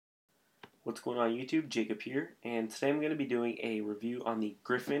What's going on YouTube? Jacob here, and today I'm going to be doing a review on the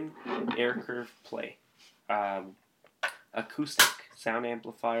Griffin AirCurve Play. Acoustic sound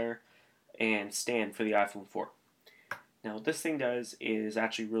amplifier and stand for the iPhone 4. Now what this thing does is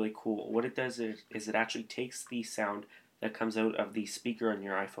actually really cool. What it does is it actually takes the sound that comes out of the speaker on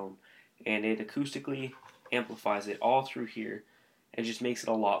your iPhone and it acoustically amplifies it all through here and just makes it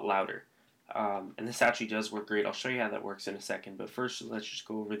a lot louder. And this actually does work great. I'll show you how that works in a second, but first let's just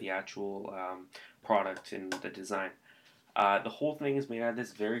go over the actual product and the design. The whole thing is made out of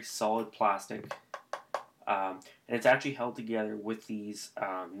this very solid plastic, and it's actually held together with these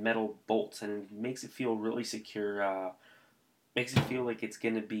metal bolts, and it makes it feel really secure. Makes it feel like it's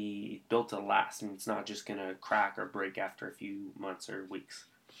going to be built to last, and it's not just going to crack or break after a few months or weeks.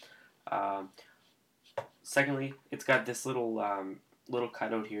 Secondly, it's got this little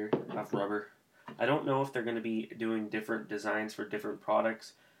cutout here of rubber. I don't know if they're going to be doing different designs for different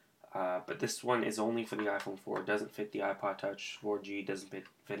products, but this one is only for the iPhone 4. It doesn't fit the iPod Touch 4G, doesn't fit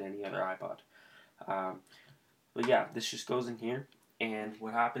any other iPod. But yeah, this just goes in here, and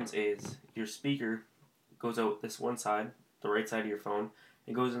what happens is your speaker goes out this one side, the right side of your phone,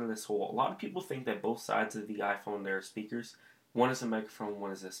 and goes into this hole. A lot of people think that both sides of the iPhone there are speakers. One is a microphone,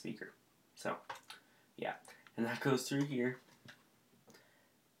 one is a speaker. So, yeah. And that goes through here,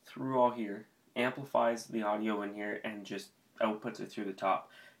 through all here, amplifies the audio in here, and just outputs it through the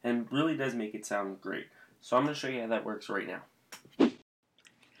top. And really does make it sound great. So I'm going to show you how that works right now.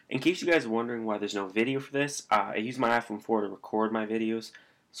 In case you guys are wondering why there's no video for this, I use my iPhone 4 to record my videos,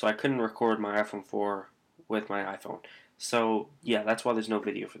 so I couldn't record my iPhone 4 with my iPhone. So yeah, that's why there's no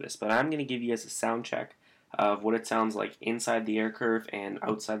video for this. But I'm going to give you guys a sound check of what it sounds like inside the AirCurve and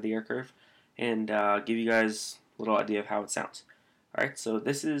outside the AirCurve, and give you guys a little idea of how it sounds. Alright, so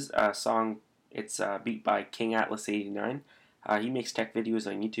this is a song, it's beat by King Atlas 89. He makes tech videos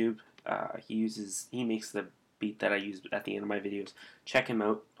on YouTube. He makes the beat that I use at the end of my videos. Check him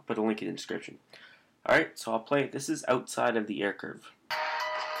out. I'll put a link in the description. Alright, so I'll play it. This is outside of the AirCurve.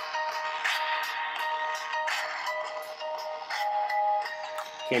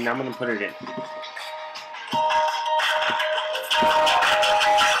 Okay, now I'm going to put it in.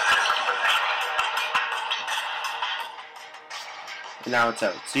 And now it's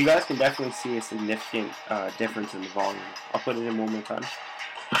out. So you guys can definitely see a significant difference in the volume. I'll put it in one more time.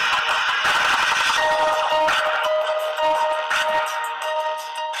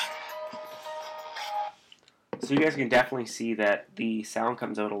 So you guys can definitely see that the sound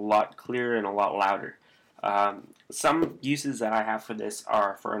comes out a lot clearer and a lot louder. Some uses that I have for this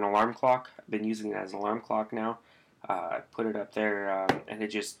are for an alarm clock. I've been using it as an alarm clock now. I put it up there and it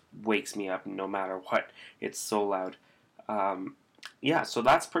just wakes me up no matter what. It's so loud. Yeah, so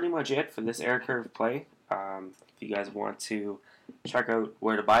that's pretty much it for this AirCurve Play. If you guys want to check out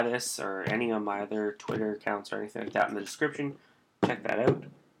where to buy this or any of my other Twitter accounts or anything like that in the description, check that out.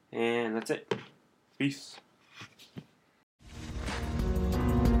 And that's it. Peace.